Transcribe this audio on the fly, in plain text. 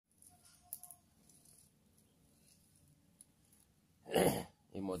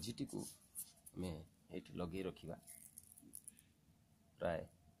ये मझीटी को आम ये लगे रखा प्राय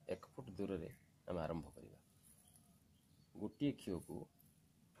 1 फुट दूर से आम आरंभ करवा। गोटे क्षीर को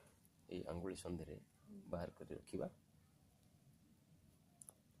ये आंगुली संधि रे बाहर कर रखा।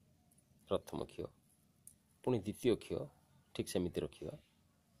 प्रथम क्षीर पुणी द्वितीय क्षीर ठीक सेमती रखा।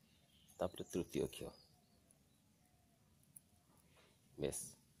 तापर तृतीय क्षीर बेस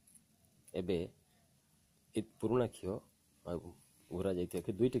एबे पुराणा क्षीर घुरा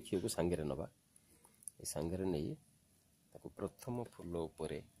जाइए दुईट क्षीर को सांगे नवा। ये सांगे नहीं ताको प्रथम फूल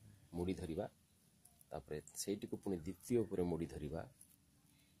उपरे मुड़ी धरिबा। तापर सेठी को पुणी द्वितीय उपरे मुड़ी धरिबा।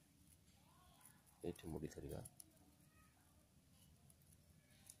 एठी मुड़ी धरिबा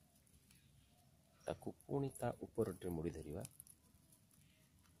ताको पुणी ता ऊपर मुड़ी धरिबा।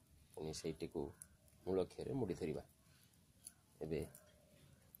 पुणी सेठी को मूल क्षीर मुड़ी धरिबा। एबे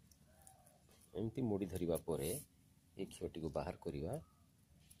एमती मुड़ी धरिबा परे ये क्षीरटी को बाहर करिबा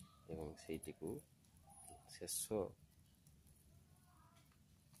एवं सेठी को शेष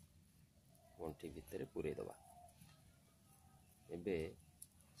गंठी भितर पूरे दबा। एबे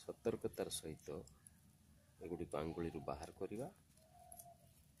सतर्कतार सहित एगुड़ी आंगुली बाहर करिबा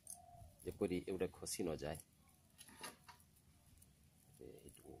जेपरी एगुड़ा खसी न जाए।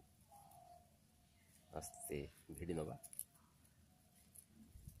 आस्ते भिड़ी नवा।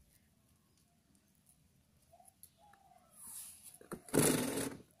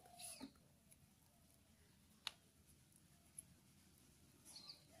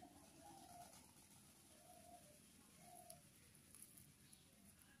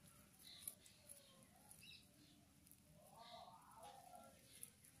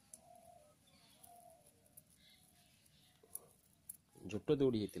 झोट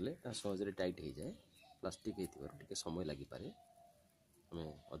दौड़ी होते सहजरे टाइट हो जाए। प्लास्टिक होते समय लगी पारे। आम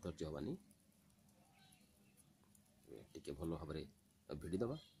अधर्य हवानी टे भल भाव भिड़ी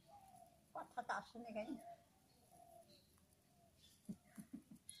दबा।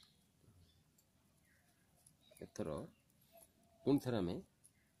 एथर पुणी थे आम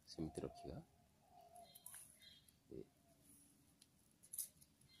सेमती रखा।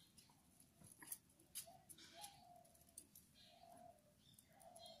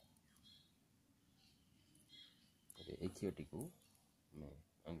 क्षीरटी को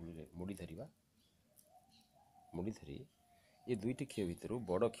आंगुली मुड़ी धरिबा। मुड़ी धरी ये दुईटी क्षीर भितर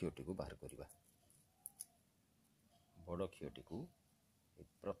बड़ क्षीरटी को बाहर करवा। बड़ क्षीरटी को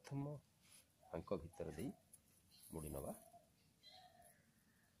प्रथम फांक भितर दे मुड़ी नवा।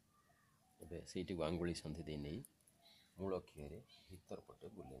 एबे सेठी को आंगुली संधि दे नहीं मूल क्षीर भीतर पटे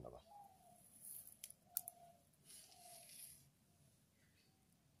बुले नवा।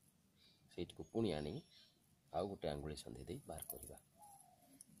 सेठी को पुणी आनी आउ गोटे आंगुली संधि दे बाहर करवा।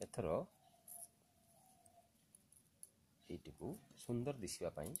 एथर ये को सुंदर दिशा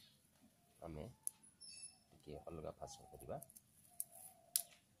आम टे अलग फास करवा।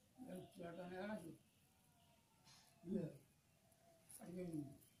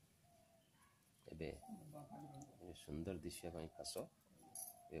 एबे सुंदर दिशा फास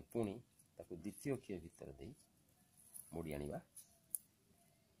पुणी ताको द्वितीय क्षीर भितर दे मुड़ी आनिबा।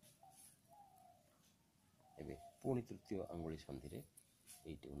 एबे पुणी तृतीय आंगुली संधि रे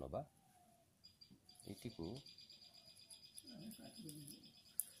एटी नवा। एटी को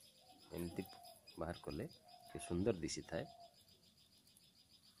एमती बाहर कले सुंदर दिशी थाए।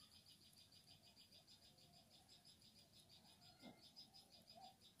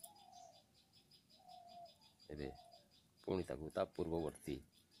 एबे पुणी ताको ता पूर्ववर्ती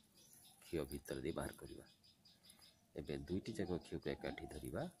क्षीर भीतर दे बाहर करवा। एबे दुईटी जाक क्षीर को एकाठी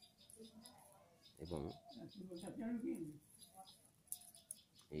धरिबा एवं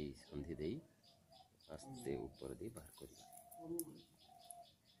यही संधि दे आस्ते ऊपर दे बाहर करवा।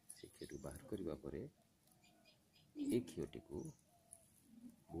 से क्षीर बाहर करवा परे ये क्षीरटी को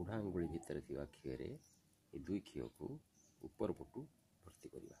बुढ़ा आंगुली भितर थिबा क्षीर ये दुई क्षीर को ऊपर पटू भर्ती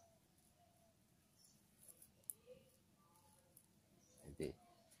करवा। एबे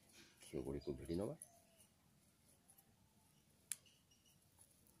क्षीर गुड़ी को भिड़ी नवा।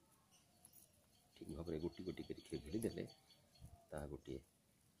 ठीक भाव में गोटी गोटी कर क्षीर भिड़ी देले ता गोटे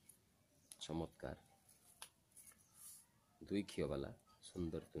चमत्कार दुई क्षीर वाला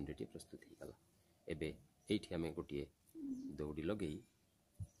सुंदर तुंडीटी प्रस्तुत हो गला। एबे एठी आमे गोटे दौड़ी लगे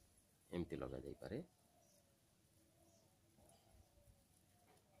एमती लगा जाई पारे।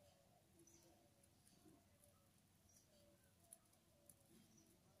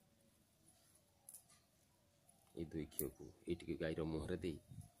 ये दुई क्षीर को ये गाईर मुहर दे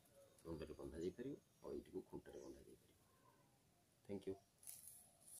मुंडे बंधा जा पार और ये खुंटे बंधा जा पार। Thank you.